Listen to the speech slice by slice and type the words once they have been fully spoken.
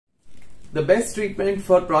The best treatment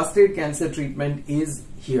for prostate cancer treatment is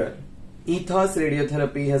here. ETHOS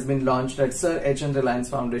Radiotherapy has been launched at Sir H.N. Reliance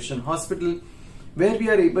Foundation Hospital, where we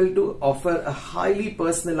are able to offer a highly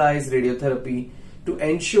personalized radiotherapy to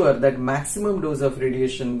ensure that maximum dose of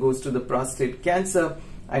radiation goes to the prostate cancer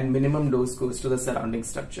and minimum dose goes to the surrounding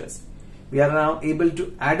structures. We are now able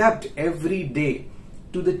to adapt every day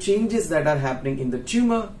to the changes that are happening in the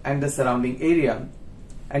tumor and the surrounding area,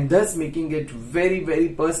 and thus making it very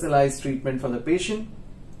personalized treatment for the patient.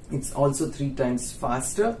 It's also 3 times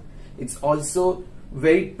faster. It's also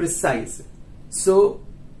very precise. So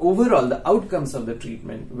overall, the outcomes of the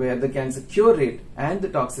treatment, where the cancer cure rate and the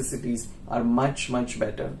toxicities are much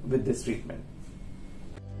better with this treatment.